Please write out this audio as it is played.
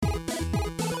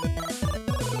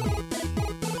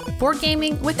Board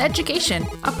Gaming with Education,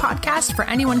 a podcast for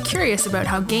anyone curious about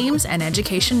how games and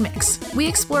education mix. We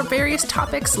explore various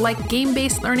topics like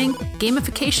game-based learning,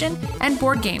 gamification, and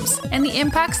board games, and the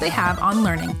impacts they have on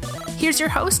learning. Here's your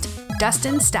host,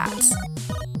 Dustin Stats.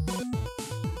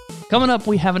 Coming up,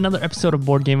 we have another episode of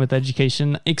Board Game with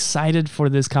Education. Excited for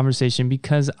this conversation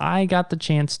because I got the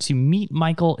chance to meet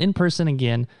Michael in person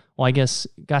again. Well, I guess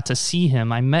got to see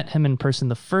him. I met him in person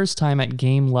the first time at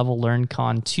Game Level Learn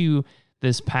Con 2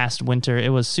 this past winter. It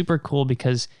was super cool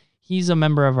because he's a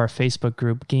member of our Facebook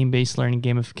group, Game-Based Learning,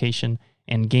 Gamification,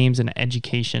 and Games and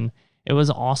Education. It was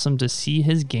awesome to see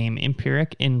his game,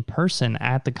 Empiric, in person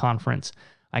at the conference.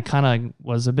 I kind of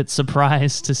was a bit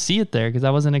surprised to see it there because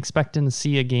I wasn't expecting to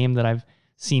see a game that I've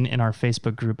seen in our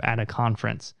Facebook group at a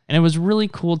conference. And it was really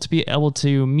cool to be able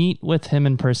to meet with him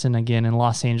in person again in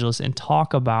Los Angeles and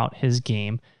talk about his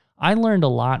game. I learned a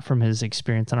lot from his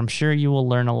experience, and I'm sure you will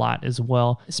learn a lot as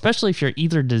well, especially if you're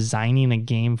either designing a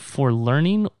game for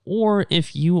learning or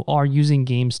if you are using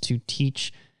games to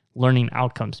teach learning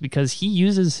outcomes, because he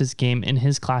uses his game in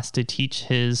his class to teach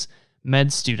his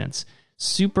med students.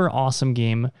 Super awesome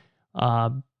game.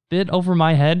 Bit over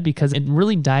my head because it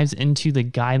really dives into the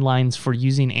guidelines for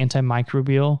using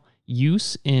antimicrobial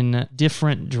use in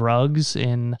different drugs,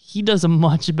 and he does a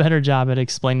much better job at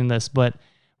explaining this, but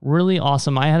really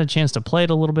awesome. I had a chance to play it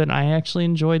a little bit, and I actually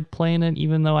enjoyed playing it,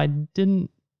 even though I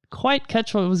didn't quite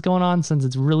catch what was going on, since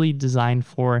it's really designed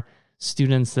for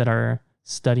students that are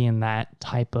studying that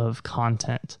type of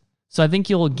content. So I think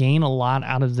you'll gain a lot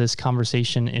out of this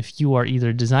conversation if you are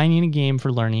either designing a game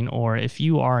for learning or if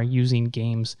you are using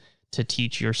games to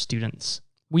teach your students.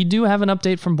 We do have an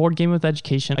update from Board Gaming with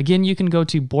Education. Again, you can go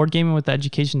to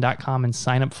boardgamingwitheducation.com and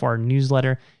sign up for our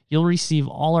newsletter. You'll receive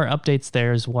all our updates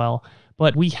there as well.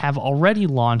 But we have already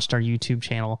launched our YouTube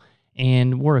channel,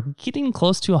 and we're getting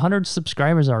close to 100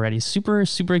 subscribers already. Super,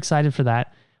 super excited for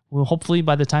that. Well, hopefully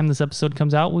by the time this episode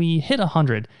comes out, we hit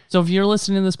 100. So if you're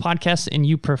listening to this podcast and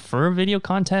you prefer video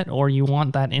content, or you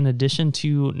want that in addition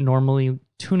to normally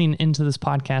tuning into this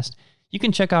podcast, you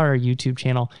can check out our YouTube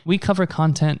channel. We cover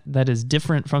content that is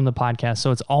different from the podcast, so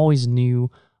it's always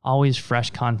new, always fresh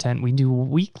content. We do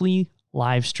weekly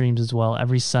live streams as well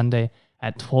every Sunday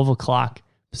at 12 o'clock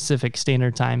Pacific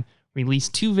Standard Time. Release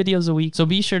 2 videos a week, so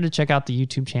be sure to check out the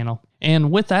YouTube channel.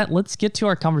 And with that, let's get to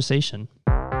our conversation.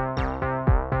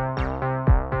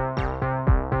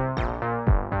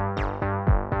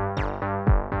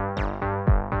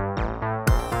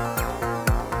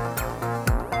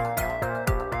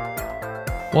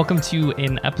 Welcome to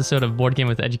an episode of Board Game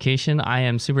with Education. I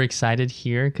am super excited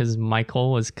here because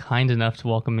Michael was kind enough to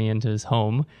welcome me into his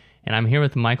home. And I'm here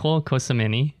with Michael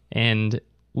Kosamini, and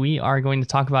we are going to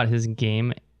talk about his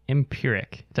game,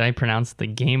 Empiric. Did I pronounce the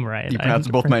game right? You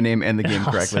pronounced both my name and the game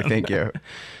correctly. Awesome. Thank you.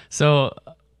 So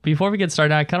before we get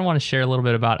started, I kind of want to share a little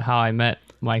bit about how I met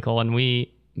Michael. And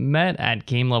we met at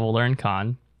Game Level Learn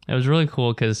Con. It was really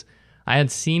cool because I had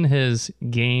seen his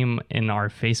game in our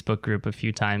Facebook group a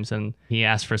few times, and he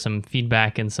asked for some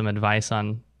feedback and some advice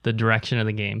on the direction of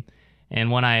the game.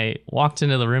 And when I walked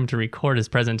into the room to record his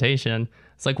presentation,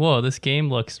 it's like, whoa, this game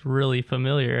looks really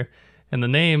familiar. And the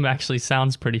name actually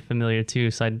sounds pretty familiar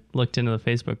too. So I looked into the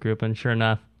Facebook group, and sure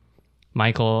enough,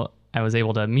 Michael, I was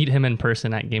able to meet him in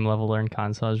person at Game Level Learn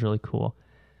Con. So that was really cool.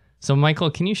 So Michael,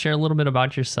 can you share a little bit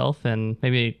about yourself and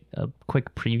maybe a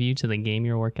quick preview to the game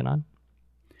you're working on?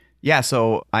 Yeah,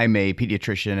 so I'm a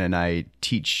pediatrician, and I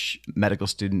teach medical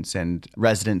students and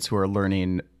residents who are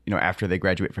learning, after they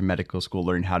graduate from medical school,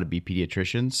 learn how to be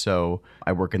pediatricians. So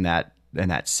I work in that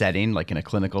setting, like in a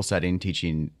clinical setting,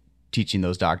 teaching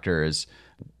those doctors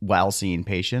while seeing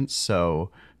patients. So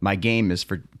my game is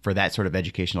for that sort of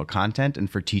educational content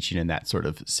and for teaching in that sort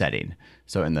of setting.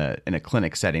 So in a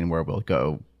clinic setting where we'll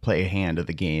go play a hand of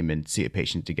the game and see a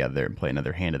patient together, and play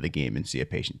another hand of the game and see a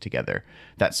patient together,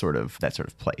 that sort of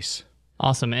place.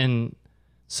 Awesome. And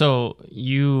so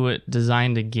you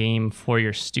designed a game for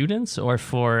your students or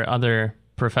for other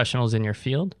professionals in your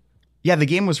field? Yeah, the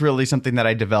game was really something that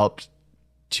I developed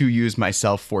to use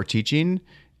myself for teaching,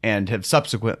 and have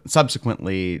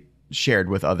subsequently shared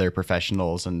with other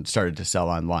professionals and started to sell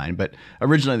online. But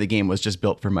originally the game was just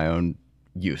built for my own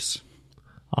use.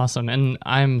 Awesome. And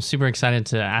I'm super excited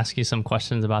to ask you some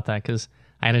questions about that because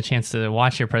I had a chance to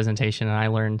watch your presentation and I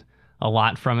learned a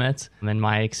lot from it and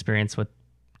my experience with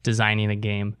designing a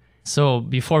game. So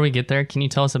before we get there, can you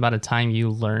tell us about a time you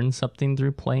learned something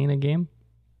through playing a game?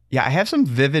 Yeah, I have some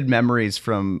vivid memories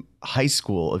from high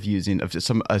school of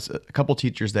a couple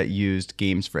teachers that used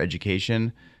games for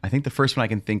education. I think the first one I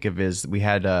can think of is we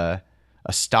had a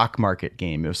a stock market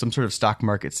game. It was some sort of stock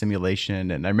market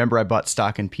simulation. And I remember I bought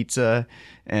stock in pizza,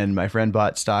 and my friend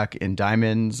bought stock in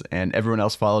diamonds, and everyone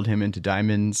else followed him into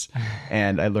diamonds.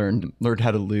 And I learned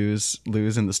how to lose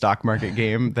in the stock market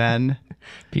game then.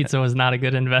 Pizza was not a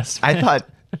good investment. I thought,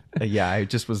 I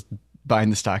just was buying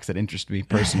the stocks that interest me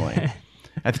personally.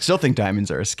 I still think diamonds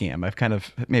are a scam. I've kind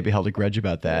of maybe held a grudge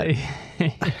about that.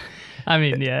 I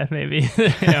mean, yeah, maybe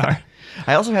they are.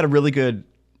 I also had a really good,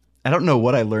 I don't know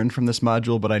what I learned from this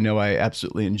module, but I know I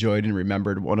absolutely enjoyed and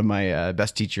remembered one of my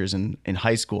best teachers in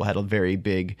high school had a very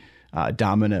big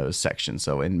dominoes section.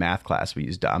 So in math class, we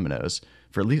used dominoes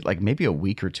for at least like maybe a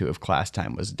week or two of class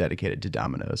time was dedicated to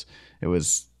dominoes. It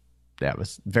was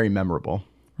very memorable.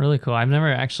 Really cool. I've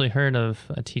never actually heard of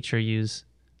a teacher use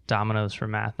dominoes for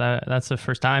math. That's the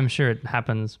first time. I'm sure it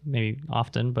happens maybe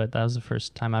often, but that was the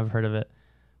first time I've heard of it.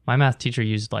 My math teacher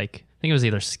used I think it was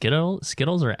either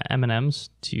Skittles or M&Ms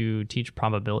to teach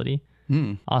probability.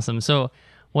 Awesome. So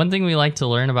one thing we like to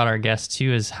learn about our guests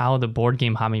too is how the board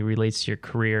game hobby relates to your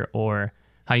career or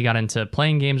how you got into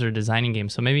playing games or designing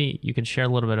games. So maybe you could share a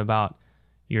little bit about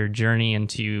your journey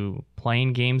into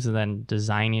playing games and then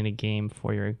designing a game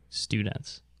for your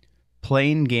students.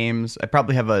 Playing games, I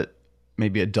probably have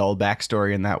maybe a dull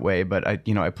backstory in that way, but I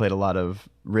played a lot of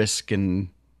Risk, and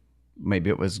maybe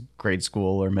it was grade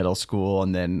school or middle school.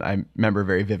 And then I remember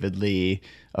very vividly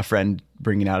a friend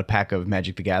bringing out a pack of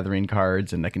Magic the Gathering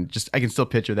cards, and I can still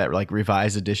picture that like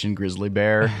revised edition Grizzly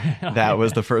Bear. That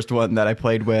was the first one that I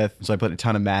played with. So I played a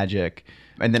ton of Magic.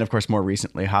 And then of course, more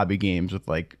recently, hobby games with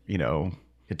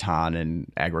Catan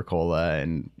and Agricola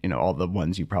and, all the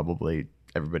ones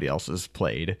everybody else has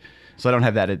played. So I don't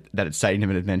have that exciting of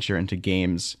an adventure into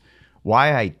games.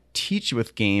 Why I teach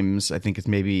with games, I think, is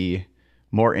maybe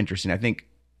more interesting. I think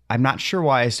I'm not sure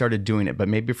why I started doing it, but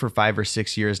maybe for 5 or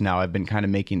 6 years now, I've been kind of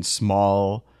making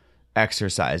small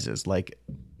exercises, like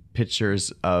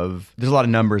pictures of. There's a lot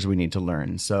of numbers we need to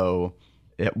learn. So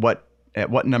at what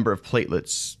number of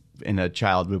platelets in a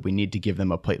child would we need to give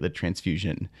them a platelet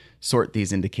transfusion? Sort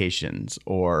these indications,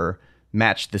 or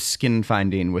match the skin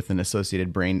finding with an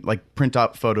associated brain, like print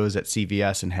out photos at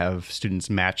CVS and have students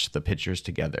match the pictures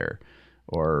together.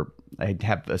 Or I'd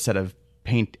have a set of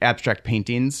abstract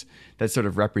paintings that sort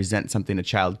of represent something a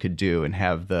child could do, and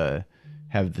have the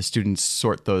students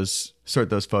sort those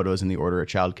photos in the order a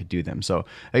child could do them. So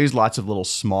I use lots of little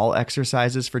small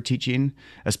exercises for teaching,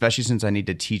 especially since I need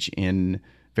to teach in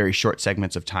very short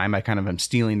segments of time. I kind of am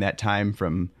stealing that time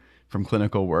from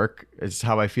clinical work is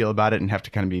how I feel about it, and have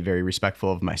to kind of be very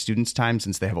respectful of my students' time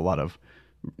since they have a lot of,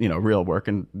 real work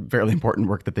and fairly important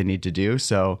work that they need to do.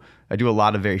 So I do a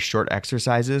lot of very short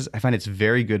exercises. I find it's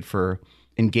very good for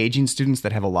engaging students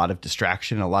that have a lot of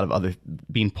distraction, a lot of other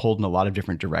being pulled in a lot of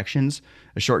different directions.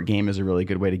 A short game is a really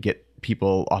good way to get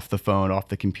people off the phone, off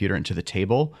the computer, into the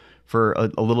table for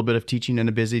a little bit of teaching in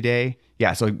a busy day.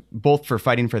 Yeah. So both for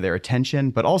fighting for their attention,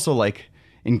 but also like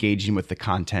engaging with the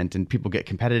content, and people get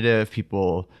competitive.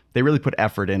 They really put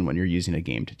effort in when you're using a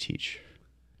game to teach.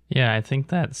 Yeah, I think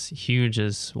that's huge.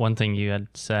 Is one thing you had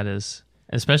said is,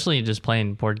 especially just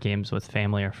playing board games with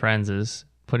family or friends, is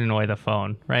putting away the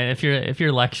phone, right? If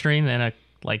you're lecturing and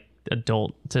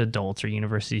adults or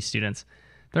university students,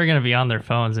 they're going to be on their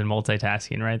phones and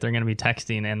multitasking, right? They're going to be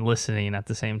texting and listening at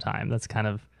the same time. That's kind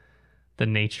of the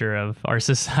nature of our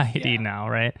society now,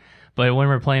 right? But when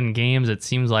we're playing games, it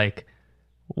seems like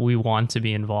we want to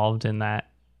be involved in that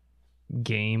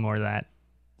game or that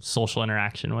social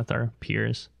interaction with our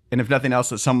peers. And if nothing else,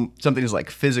 that something is like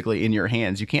physically in your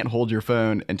hands. You can't hold your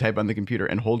phone and type on the computer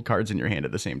and hold cards in your hand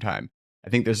at the same time. I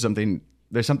think there's something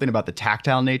about the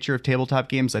tactile nature of tabletop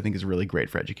games I think is really great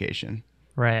for education.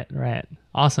 Right.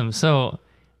 Awesome. So,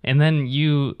 and then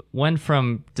you went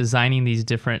from designing these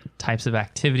different types of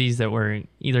activities that were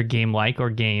either game-like or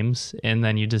games, and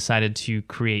then you decided to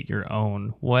create your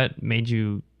own. What made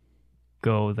you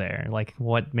go there? Like,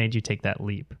 what made you take that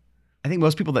leap? I think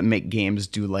most people that make games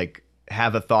do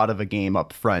have a thought of a game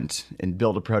up front and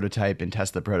build a prototype and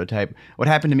test the prototype. What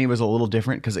happened to me was a little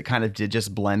different because it kind of did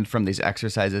just blend from these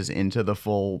exercises into the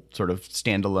full sort of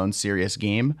standalone serious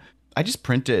game. I just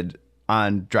printed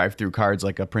on drive-through cards,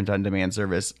 like a print-on-demand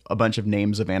service, a bunch of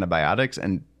names of antibiotics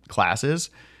and classes.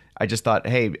 I just thought,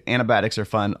 hey, antibiotics are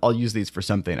fun. I'll use these for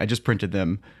something. I just printed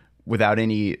them without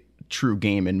any true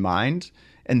game in mind.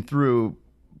 And through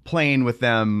playing with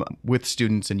them with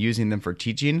students and using them for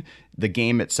teaching, the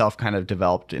game itself kind of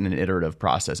developed in an iterative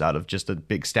process out of just a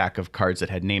big stack of cards that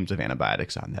had names of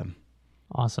antibiotics on them.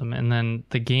 Awesome. And then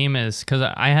the game is, because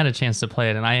I had a chance to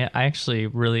play it, and I actually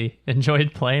really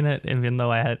enjoyed playing it, even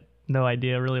though I had no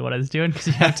idea really what I was doing, because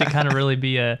you have to kind of really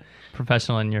be a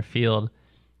professional in your field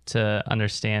to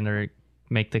understand or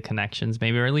make the connections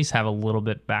maybe, or at least have a little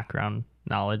bit background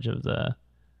knowledge of the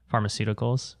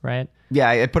pharmaceuticals, right? Yeah,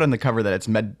 I put on the cover that it's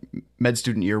med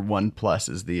student year 1+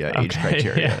 is the age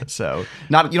criteria. Yeah. So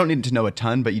you don't need to know a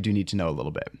ton, but you do need to know a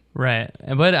little bit. Right.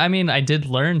 But I mean, I did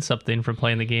learn something from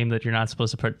playing the game that you're not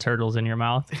supposed to put turtles in your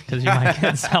mouth because you might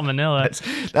get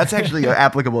salmonella. That's actually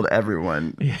applicable to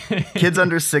everyone. Kids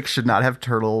under 6 should not have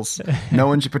turtles. No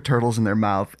one should put turtles in their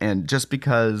mouth. And just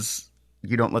because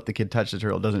you don't let the kid touch the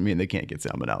turtle doesn't mean they can't get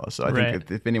salmonella. So I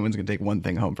think if anyone's going to take one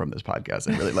thing home from this podcast,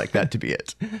 I'd really like that to be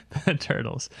it.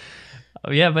 Turtles.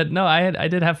 Oh, yeah, but no, I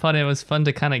did have fun. It was fun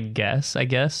to kind of guess, I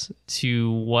guess,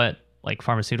 to what like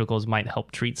pharmaceuticals might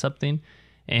help treat something.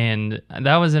 And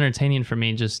that was entertaining for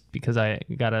me just because I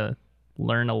got to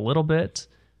learn a little bit.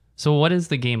 So what is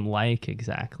the game like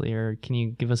exactly? Or can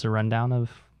you give us a rundown of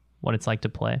what it's like to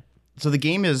play? So the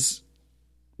game is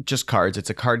just cards. It's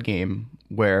a card game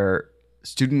where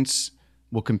students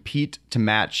will compete to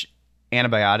match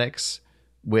antibiotics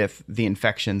with the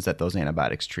infections that those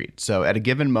antibiotics treat. So at a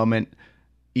given moment,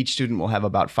 each student will have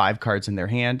about 5 cards in their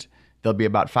hand. There'll be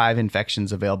about 5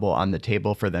 infections available on the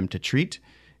table for them to treat.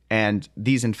 And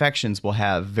these infections will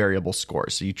have variable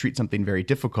scores. So you treat something very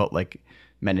difficult like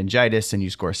meningitis and you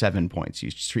score 7 points.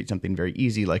 You treat something very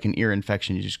easy like an ear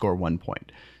infection, you score 1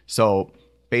 point. So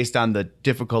based on the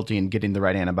difficulty in getting the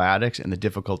right antibiotics and the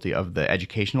difficulty of the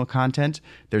educational content,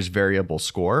 there's variable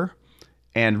score.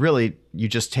 And really, you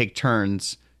just take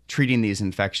turns treating these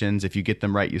infections. If you get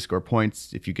them right, you score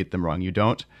points. If you get them wrong, you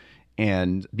don't.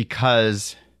 And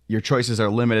because your choices are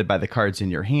limited by the cards in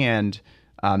your hand,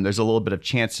 there's a little bit of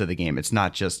chance to the game. It's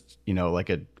not just, like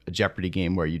a Jeopardy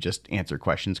game where you just answer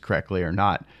questions correctly or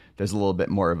not. There's a little bit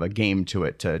more of a game to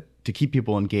it to keep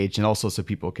people engaged, and also so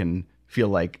people can feel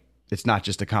like it's not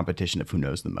just a competition of who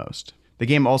knows the most. The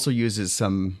game also uses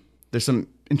there's some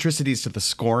intricacies to the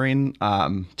scoring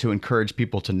to encourage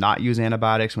people to not use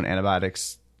antibiotics when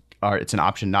antibiotics it's an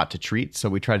option not to treat. So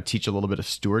we try to teach a little bit of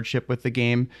stewardship with the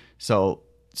game. So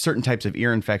certain types of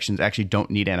ear infections actually don't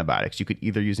need antibiotics. You could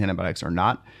either use antibiotics or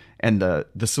not. And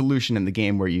the solution in the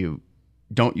game where you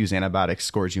don't use antibiotics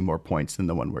scores you more points than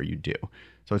the one where you do.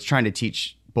 So it's trying to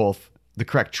teach both the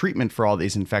correct treatment for all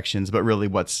these infections, but really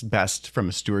what's best from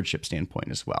a stewardship standpoint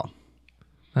as well.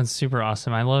 That's super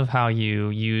awesome. I love how you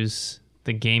use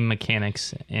the game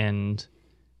mechanics and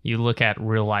you look at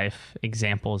real life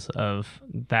examples of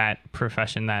that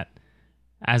profession, that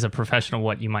as a professional,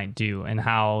 what you might do, and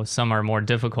how some are more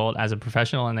difficult as a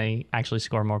professional and they actually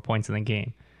score more points in the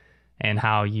game, and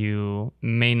how you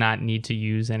may not need to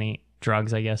use any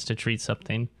drugs, I guess, to treat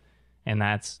something. And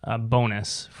that's a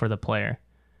bonus for the player.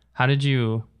 How did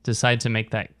you decide to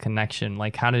make that connection?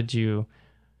 Like, I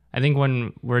think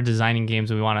when we're designing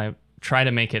games, we want to try to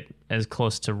make it as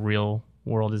close to real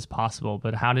world as possible.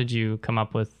 But how did you come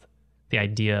up with the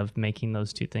idea of making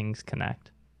those two things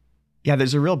connect? Yeah,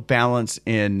 there's a real balance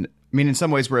in some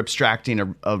ways we're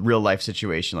abstracting a real life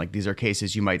situation. Like these are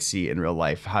cases you might see in real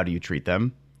life. How do you treat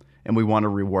them? And we want to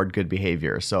reward good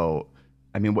behavior. So,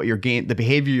 the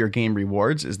behavior your game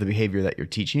rewards is the behavior that you're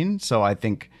teaching. So I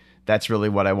think that's really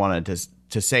what I wanted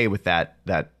to say with that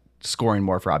scoring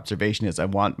more for observation is I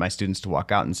want my students to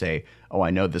walk out and say, oh,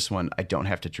 I know this one. I don't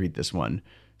have to treat this one.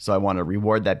 So I want to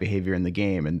reward that behavior in the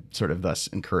game and sort of thus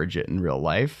encourage it in real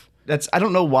life. I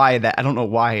don't know why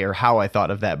or how I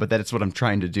thought of that, but that's what I'm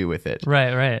trying to do with it.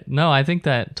 Right. No, I think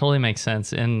that totally makes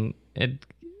sense. And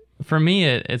for me,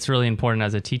 it's really important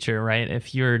as a teacher, right?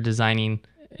 If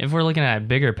we're looking at a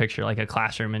bigger picture, like a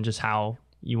classroom and just how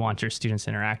you want your students to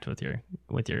interact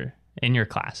in your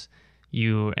class,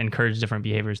 you encourage different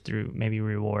behaviors through maybe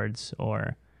rewards,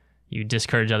 or you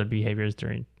discourage other behaviors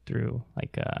through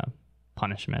like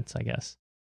punishments, I guess.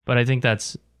 But I think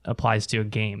that's applies to a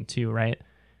game too, right?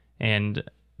 And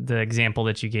the example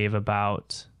that you gave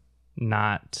about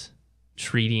not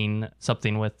treating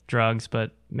something with drugs,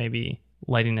 but maybe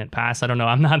letting it pass. I don't know.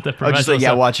 I'm not the professional.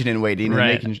 Just watching and waiting,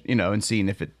 right, and making, and seeing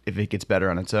if it gets better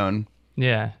on its own.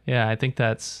 Yeah. I think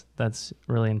that's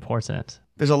really important.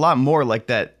 There's a lot more like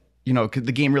that. 'Cause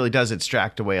the game really does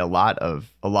abstract away a lot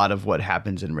of what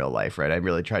happens in real life, right? I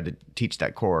really tried to teach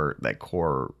that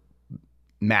core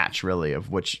match really of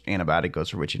which antibiotic goes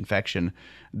for which infection.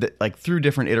 That like through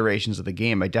different iterations of the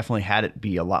game, I definitely had it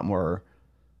be a lot more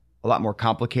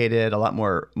complicated, a lot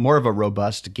more of a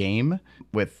robust game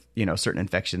with, certain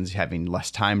infections having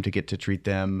less time to get to treat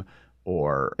them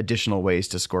or additional ways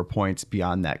to score points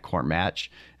beyond that core match.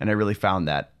 And I really found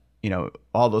that,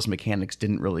 all those mechanics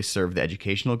didn't really serve the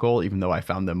educational goal, even though I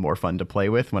found them more fun to play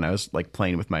with when I was like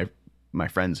playing with my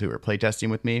friends who were playtesting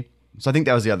with me. So I think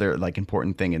that was the other like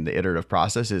important thing in the iterative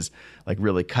process is like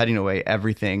really cutting away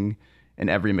everything in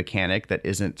every mechanic that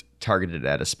isn't targeted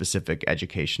at a specific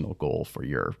educational goal for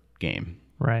your game.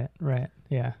 Right.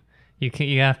 Yeah.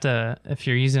 You have to, if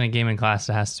you're using a game in class,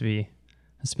 it has to be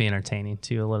entertaining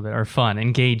too, a little bit, or fun,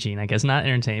 engaging, I guess, not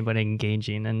entertaining, but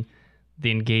engaging. And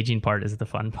the engaging part is the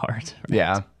fun part. Right?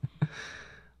 Yeah.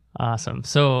 Awesome.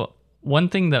 So one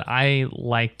thing that I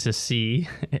like to see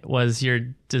was your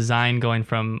design going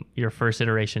from your first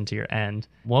iteration to your end.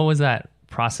 What was that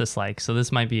process like? So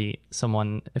this might be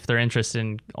someone, if they're interested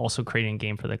in also creating a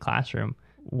game for the classroom,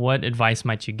 what advice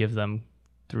might you give them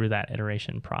through that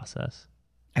iteration process?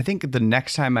 I think the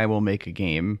next time I will make a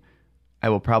game, I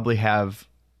will probably have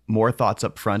more thoughts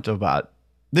up front about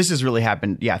this has really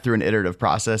happened, through an iterative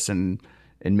process, and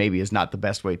maybe is not the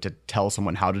best way to tell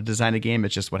someone how to design a game.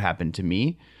 It's just what happened to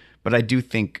me. But I do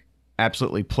think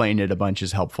absolutely playing it a bunch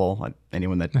is helpful.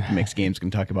 Anyone that makes games can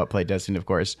talk about playtesting, of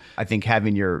course. I think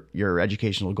having your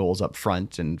educational goals up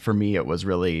front, and for me, it was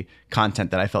really content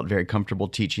that I felt very comfortable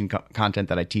teaching, content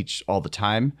that I teach all the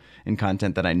time, and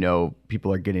content that I know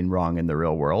people are getting wrong in the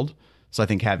real world. So I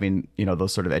think having,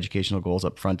 those sort of educational goals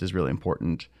up front is really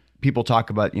important. People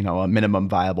talk about, a minimum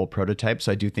viable prototype.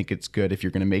 So I do think it's good if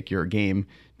you're going to make your game,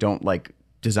 don't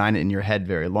design it in your head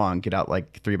very long. Get out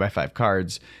 3x5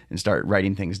 cards and start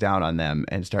writing things down on them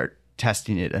and start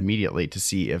testing it immediately to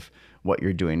see if what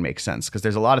you're doing makes sense. Because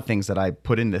there's a lot of things that I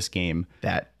put in this game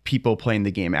that people playing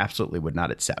the game absolutely would not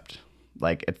accept.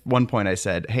 At one point I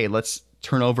said, hey, let's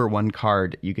turn over one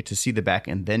card. You get to see the back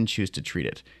and then choose to treat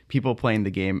it. People playing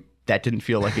the game, that didn't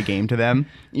feel like a game to them.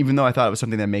 Even though I thought it was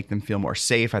something that make them feel more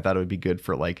safe. I thought it would be good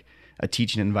for a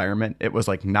teaching environment. It was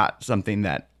not something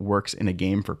that works in a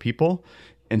game for people.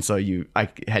 And so I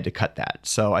had to cut that.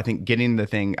 So I think getting the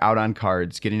thing out on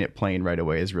cards, getting it playing right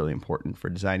away is really important for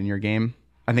designing your game.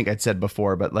 I think I'd said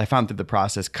before, but I found through the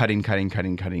process, cutting.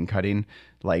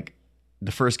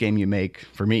 The first game you make,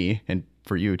 for me, and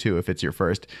for you too, if it's your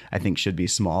first, I think should be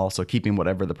small. So keeping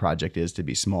whatever the project is to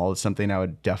be small is something I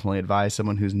would definitely advise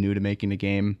someone who's new to making a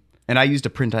game. And I used a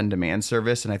print-on-demand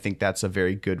service, and I think that's a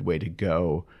very good way to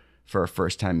go for a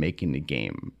first time making a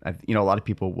game. A lot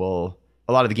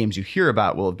of the games you hear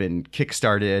about will have been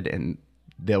kickstarted, and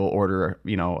they will order,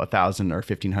 1,000 or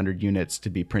 1,500 units to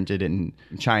be printed in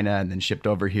China and then shipped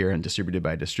over here and distributed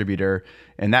by a distributor.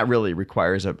 And that really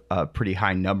requires a pretty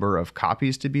high number of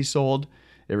copies to be sold.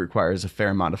 It requires a fair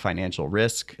amount of financial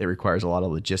risk. It requires a lot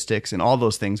of logistics. And all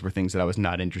those things were things that I was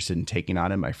not interested in taking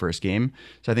on in my first game.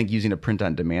 So I think using a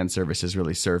print-on-demand service has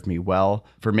really served me well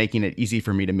for making it easy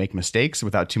for me to make mistakes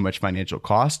without too much financial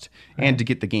cost, and to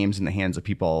get the games in the hands of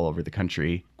people all over the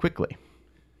country quickly.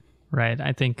 Right.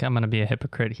 I think I'm going to be a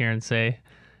hypocrite here and say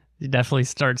you definitely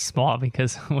start small,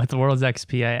 because with Worlds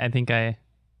XP, I think I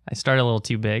started a little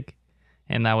too big,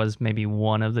 and that was maybe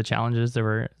one of the challenges. There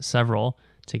were several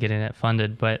to getting it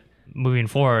funded, but moving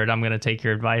forward, I'm going to take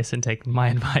your advice and take my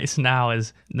advice now.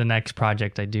 Is the next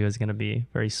project I do is going to be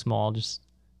very small, just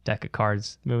deck of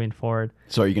cards moving forward.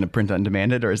 So are you going to print on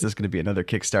demand it, or is this going to be another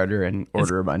Kickstarter and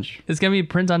order a bunch? It's going to be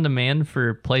print on demand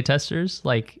for playtesters.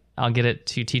 I'll get it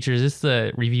to teachers. It's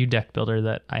the review deck builder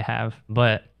that I have,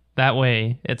 but that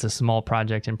way it's a small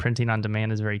project, and printing on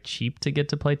demand is very cheap to get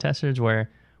to playtesters, where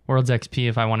Worlds XP,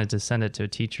 if I wanted to send it to a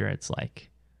teacher, it's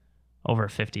over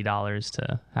 $50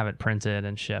 to have it printed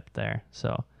and shipped there.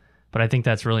 So, but I think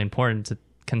that's really important to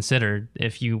consider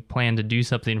if you plan to do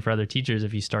something for other teachers.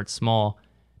 If you start small,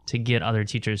 to get other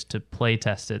teachers to play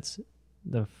test it,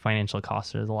 the financial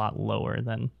cost is a lot lower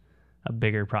than a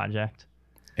bigger project.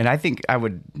 And I think I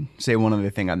would say one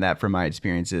other thing on that from my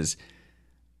experience is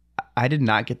I did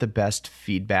not get the best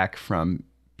feedback from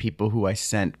people who I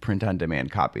sent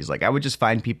print-on-demand copies. I would just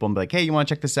find people and be like, hey, you want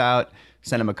to check this out?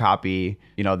 Send them a copy.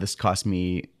 This cost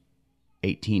me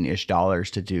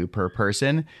 $18-ish to do per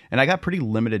person. And I got pretty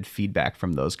limited feedback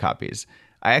from those copies.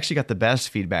 I actually got the best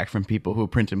feedback from people who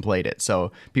print and played it.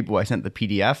 So people who I sent the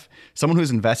PDF, someone who's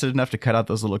invested enough to cut out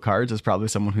those little cards is probably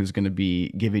someone who's going to be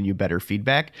giving you better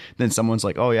feedback than someone's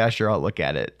like, oh yeah, sure, I'll look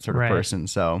at it sort of person.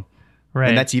 So,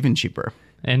 and that's even cheaper.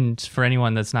 And for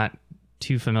anyone that's not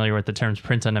too familiar with the terms,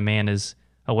 print on demand is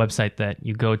a website that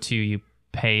you go to, you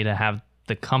pay to have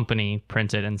the company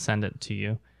print it and send it to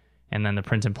you. And then the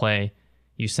print and play,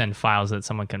 you send files that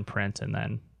someone can print and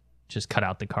then just cut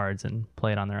out the cards and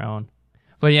play it on their own.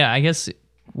 But yeah, I guess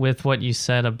with what you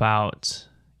said about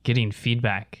getting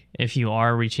feedback, if you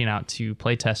are reaching out to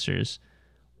playtesters,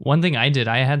 one thing I did,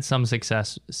 I had some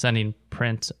success sending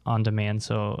print on demand,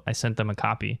 so I sent them a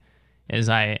copy, is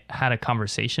I had a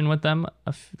conversation with them,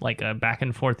 a back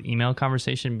and forth email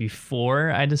conversation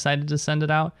before I decided to send it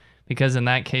out, because in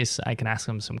that case, I can ask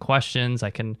them some questions,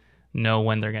 I can know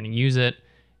when they're going to use it,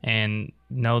 and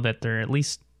know that they're at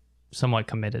least somewhat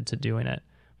committed to doing it.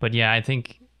 But yeah, I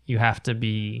think you have to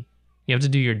do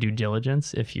your due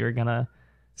diligence if you're going to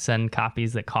send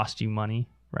copies that cost you money,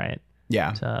 right?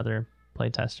 Yeah. To other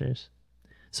playtesters.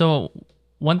 So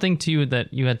one thing too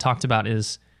that you had talked about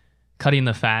is cutting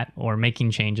the fat or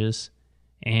making changes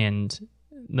and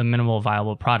the minimal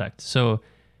viable product. So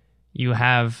you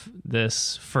have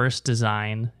this first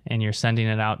design and you're sending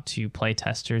it out to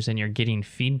playtesters and you're getting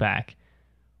feedback.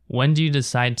 When do you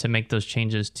decide to make those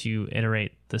changes to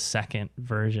iterate the second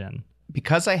version?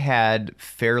 Because I had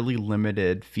fairly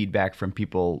limited feedback from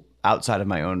people outside of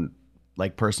my own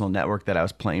like personal network that I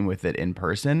was playing with it in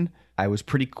person, I was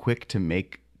pretty quick to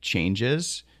make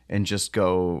changes and just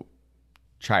go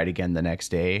try it again the next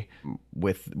day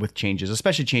with changes,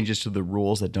 especially changes to the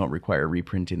rules that don't require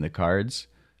reprinting the cards.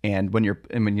 And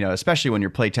especially when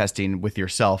you're playtesting with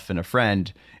yourself and a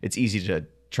friend, it's easy to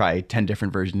try 10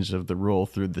 different versions of the rule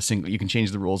through the single. You can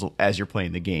change the rules as you're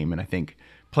playing the game. And I think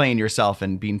playing yourself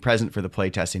and being present for the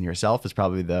playtesting yourself is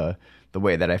probably the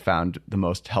way that I found the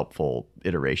most helpful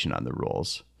iteration on the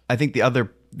rules. I think the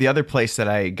other place that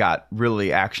I got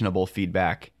really actionable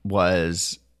feedback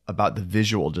was about the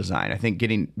visual design. I think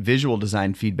getting visual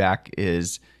design feedback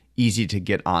is easy to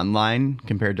get online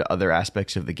compared to other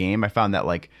aspects of the game. I found that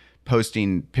like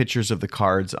posting pictures of the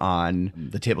cards on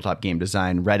the Tabletop Game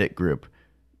Design Reddit group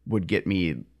would get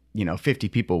me, 50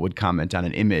 people would comment on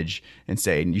an image and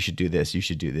say, you should do this, you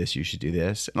should do this, you should do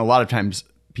this. And a lot of times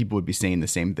people would be saying the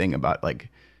same thing about like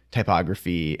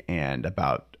typography and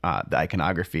about the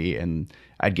iconography. And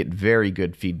I'd get very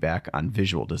good feedback on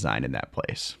visual design in that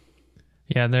place.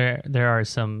 Yeah, there are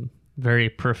some very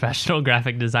professional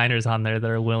graphic designers on there that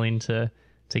are willing to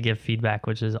give feedback,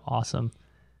 which is awesome.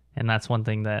 And that's one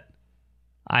thing that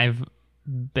I've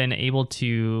been able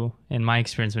to, in my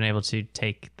experience, been able to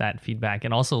take that feedback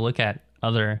and also look at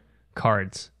other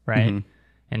cards, right? Mm-hmm.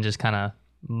 And just kind of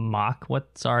mock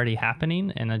what's already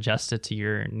happening and adjust it to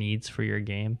your needs for your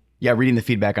game. Yeah, reading the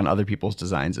feedback on other people's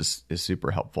designs is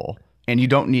super helpful. And you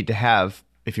don't need to have,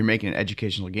 if you're making an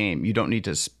educational game, you don't need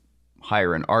to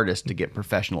hire an artist to get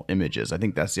professional images. I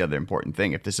think that's the other important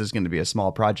thing. If this is going to be a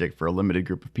small project for a limited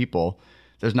group of people,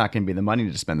 there's not going to be the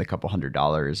money to spend a couple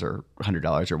 $100 or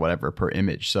 $100 or whatever per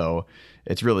image. So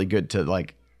it's really good to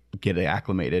like get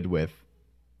acclimated with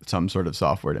some sort of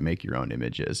software to make your own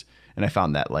images. And I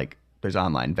found that like there's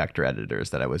online vector editors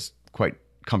that I was quite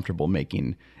comfortable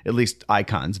making at least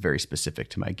icons very specific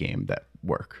to my game that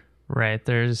work. Right.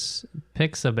 There's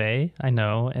Pixabay, I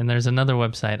know, and there's another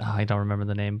website, I don't remember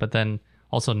the name, but then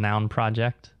also Noun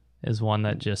Project is one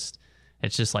that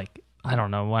it's just like, I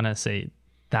don't know, I want to say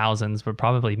thousands, but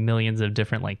probably millions of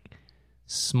different like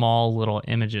small little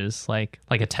images, like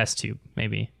a test tube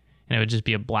maybe. And it would just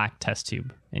be a black test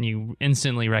tube and you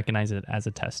instantly recognize it as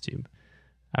a test tube.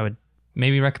 I would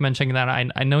maybe recommend checking that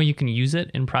out. I know you can use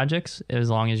it in projects as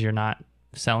long as you're not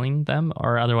selling them,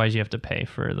 or otherwise you have to pay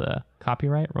for the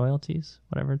copyright royalties,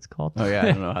 whatever it's called. Oh yeah, I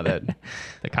don't know how that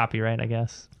the copyright, I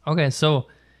guess. Okay, so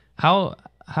how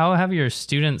have your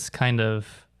students kind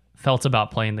of felt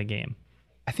about playing the game?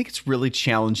 I think it's really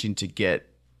challenging to get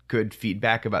good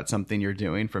feedback about something you're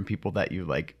doing from people that you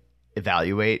like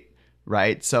evaluate,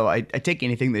 right? So I take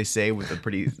anything they say with a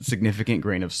pretty significant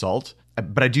grain of salt.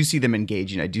 But I do see them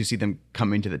engaging. I do see them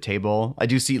coming to the table. I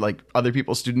do see like other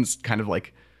people's students kind of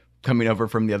like coming over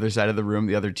from the other side of the room,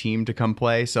 the other team to come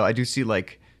play. So I do see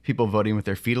like people voting with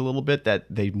their feet a little bit that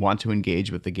they want to engage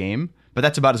with the game. But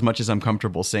that's about as much as I'm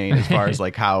comfortable saying as far as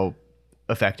like how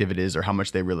effective it is or how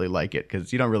much they really like it.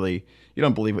 Because you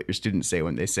don't believe what your students say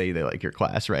when they say they like your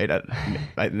class, right?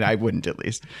 I wouldn't, at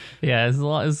least. Yeah, as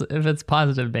long as if it's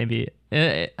positive, maybe.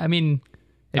 I mean,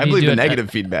 I believe the negative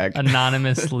feedback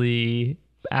anonymously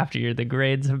after the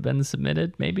grades have been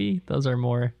submitted. Maybe those are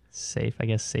more safe, I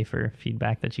guess, safer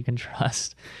feedback that you can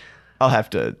trust. I have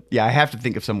to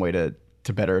think of some way to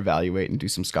better evaluate and do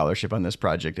some scholarship on this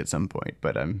project at some point,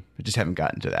 but I just haven't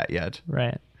gotten to that yet.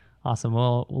 Right. Awesome.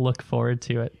 We'll look forward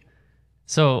to it.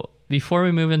 So before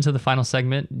we move into the final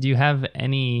segment, do you have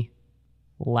any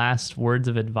last words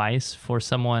of advice for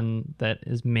someone that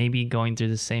is maybe going through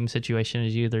the same situation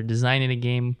as you? They're designing a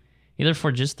game either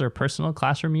for just their personal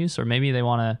classroom use, or maybe they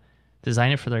want to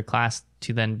design it for their class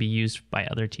to then be used by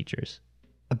other teachers.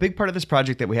 A big part of this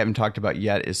project that we haven't talked about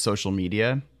yet is social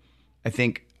media. I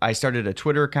think I started a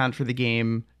Twitter account for the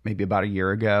game maybe about a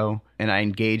year ago, and I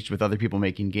engaged with other people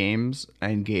making games. I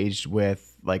engaged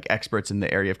with like experts in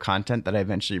the area of content that I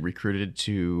eventually recruited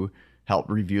to help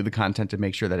review the content to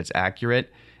make sure that it's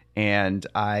accurate. And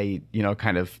I,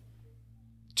 kind of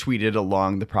tweeted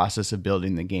along the process of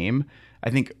building the game.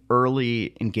 I think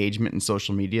early engagement in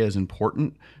social media is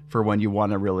important for when you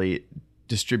want to really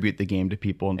distribute the game to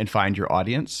people and find your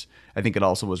audience. I think it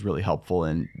also was really helpful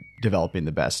in developing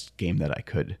the best game that I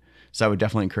could. So I would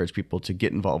definitely encourage people to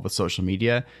get involved with social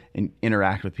media and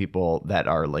interact with people that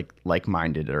are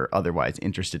like-minded or otherwise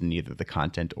interested in either the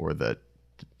content or the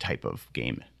type of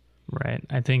game. Right.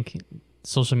 I think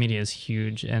social media is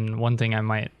huge. And one thing I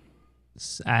might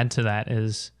add to that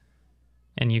is,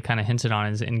 and you kind of hinted on,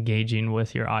 is engaging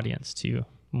with your audience too,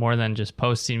 more than just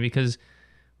posting, because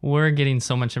we're getting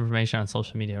so much information on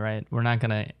social media, right? We're not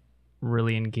going to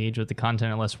really engage with the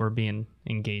content unless we're being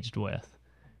engaged with,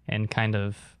 and kind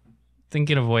of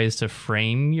thinking of ways to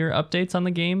frame your updates on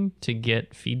the game to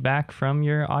get feedback from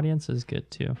your audience is good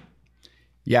too.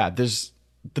 Yeah, there's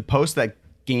the post that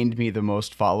gained me the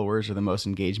most followers or the most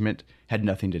engagement had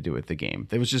nothing to do with the game.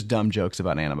 It was just dumb jokes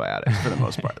about antibiotics for the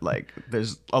most part. Like,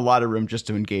 there's a lot of room just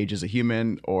to engage as a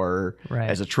human or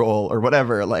as a troll or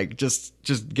whatever. Like, just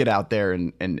get out there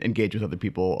and engage with other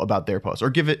people about their posts,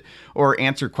 or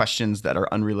answer questions that are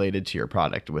unrelated to your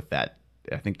product with that.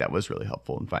 I think that was really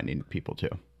helpful in finding people too.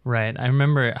 Right. I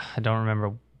don't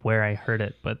remember where I heard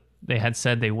it, but they had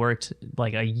said they worked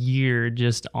like a year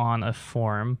just on a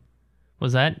forum.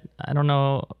 Was that, I don't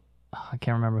know, I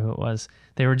can't remember who it was.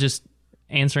 They were just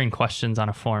answering questions on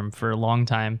a forum for a long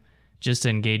time just to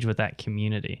engage with that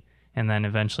community. And then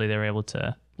eventually they were able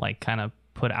to like kind of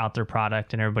put out their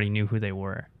product and everybody knew who they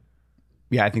were.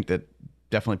 Yeah, I think that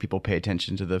definitely people pay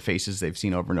attention to the faces they've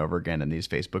seen over and over again in these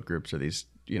Facebook groups or these,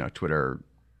 Twitter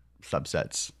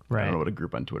subsets. Right. I don't know what a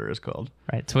group on Twitter is called.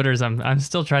 Right. Twitter's, I'm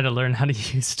still trying to learn how to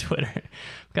use Twitter.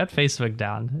 I've got Facebook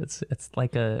down. It's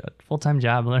like a full-time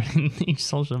job learning each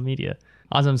social media.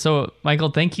 Awesome. So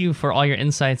Michael, thank you for all your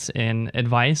insights and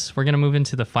advice. We're going to move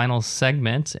into the final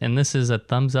segment, and this is a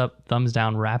thumbs up, thumbs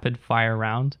down rapid fire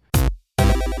round.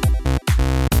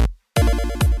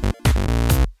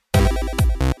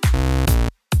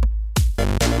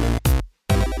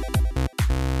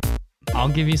 I'll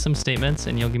give you some statements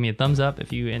and you'll give me a thumbs up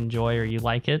if you enjoy or you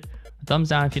like it, a thumbs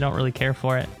down if you don't really care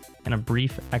for it, and a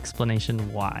brief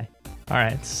explanation why. All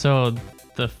right, so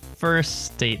the first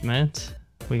statement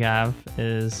we have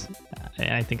is,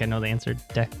 and I think I know the answer,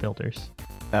 deck builders.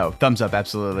 Oh, thumbs up,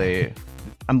 absolutely.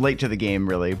 I'm late to the game,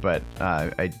 really, but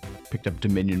I picked up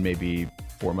Dominion maybe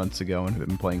 4 months ago and have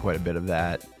been playing quite a bit of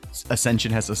that.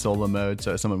 Ascension has a solo mode,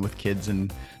 so as someone with kids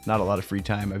and not a lot of free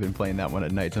time, I've been playing that one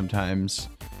at night sometimes.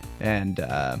 And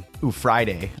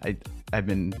Friday, I've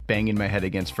been banging my head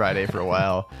against Friday for a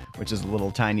while, which is a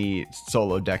little tiny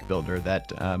solo deck builder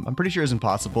that I'm pretty sure is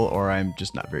impossible, or I'm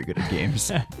just not very good at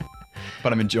games.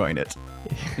 But I'm enjoying it.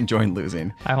 Enjoying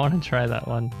losing. I want to try that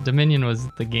one. Dominion was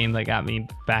the game that got me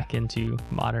back into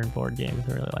modern board games.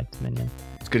 I really like Dominion.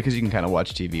 It's good because you can kind of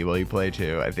watch TV while you play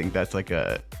too. I think that's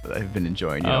I've been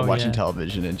enjoying, watching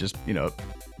television and just,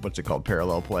 what's it called?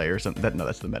 Parallel play or something.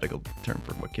 That's the medical term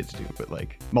for what kids do, but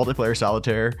like multiplayer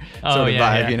solitaire sort of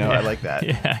vibe, I like that.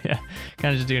 Yeah.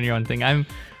 Kind of just doing your own thing. I'm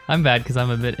bad because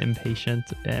I'm a bit impatient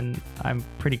and I'm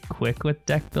pretty quick with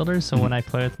deck builders. So when I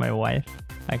play with my wife,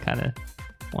 I kind of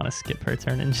want to skip her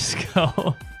turn and just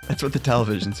go. That's what the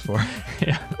television's for.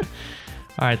 Yeah.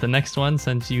 All right. The next one,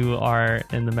 since you are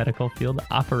in the medical field,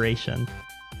 Operation.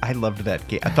 I loved that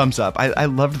game. Thumbs up. I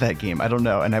loved that game. I don't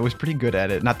know. And I was pretty good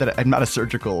at it. Not that I'm not a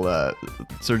surgical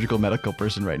medical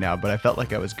person right now, but I felt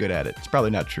like I was good at it. It's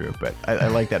probably not true, but I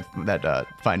like that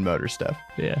fine motor stuff.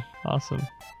 Yeah. Awesome.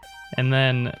 And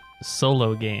then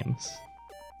solo games.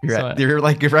 You're right.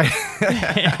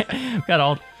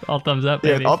 Got all thumbs up,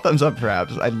 baby. Yeah, all thumbs up,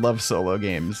 perhaps. I love solo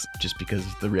games just because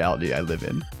of the reality I live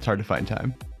in. It's hard to find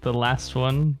time. The last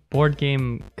one, board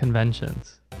game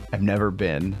conventions. I've never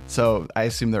been, so I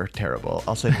assume they're terrible.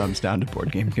 I'll say thumbs down to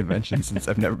board game conventions since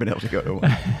I've never been able to go to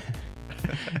one.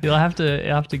 You'll have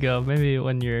to go. Maybe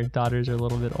when your daughters are a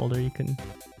little bit older, you can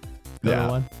go to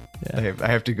one. Yeah. I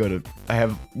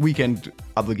have weekend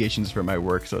obligations for my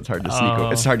work, so it's hard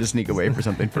to sneak away for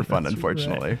something for fun,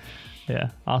 unfortunately. Right.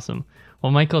 Yeah, awesome.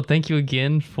 Well, Michael, thank you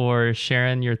again for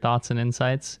sharing your thoughts and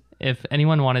insights. If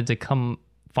anyone wanted to come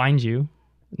find you,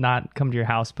 not come to your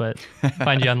house, but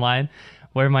find you online,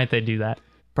 where might they do that?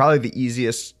 Probably the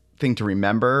easiest thing to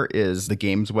remember is the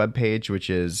games webpage, which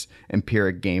is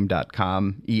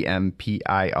empiricgame.com,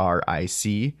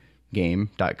 EMPIRIC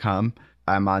game.com.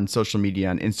 I'm on social media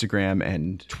on Instagram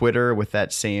and Twitter with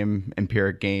that same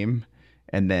Empiric Game.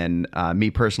 And then me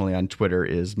personally on Twitter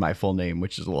is my full name,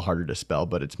 which is a little harder to spell,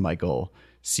 but it's Michael,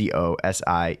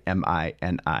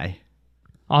 COSIMINI.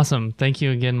 Awesome. Thank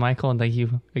you again, Michael. And thank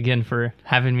you again for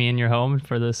having me in your home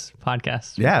for this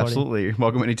podcast. Yeah, absolutely.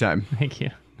 Welcome anytime. Thank you.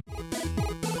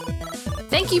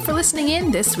 Thank you for listening in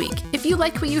this week. If you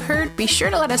liked what you heard, be sure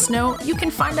to let us know. You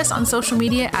can find us on social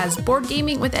media as Board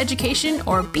Gaming with Education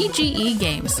or BGE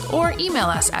Games, or email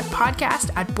us at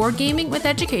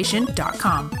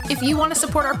podcast@boardgamingwitheducation.com. If you want to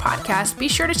support our podcast, be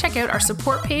sure to check out our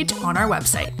support page on our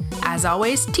website. As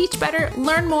always, teach better,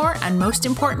 learn more, and most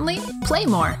importantly, play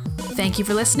more. Thank you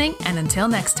for listening, and until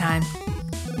next time.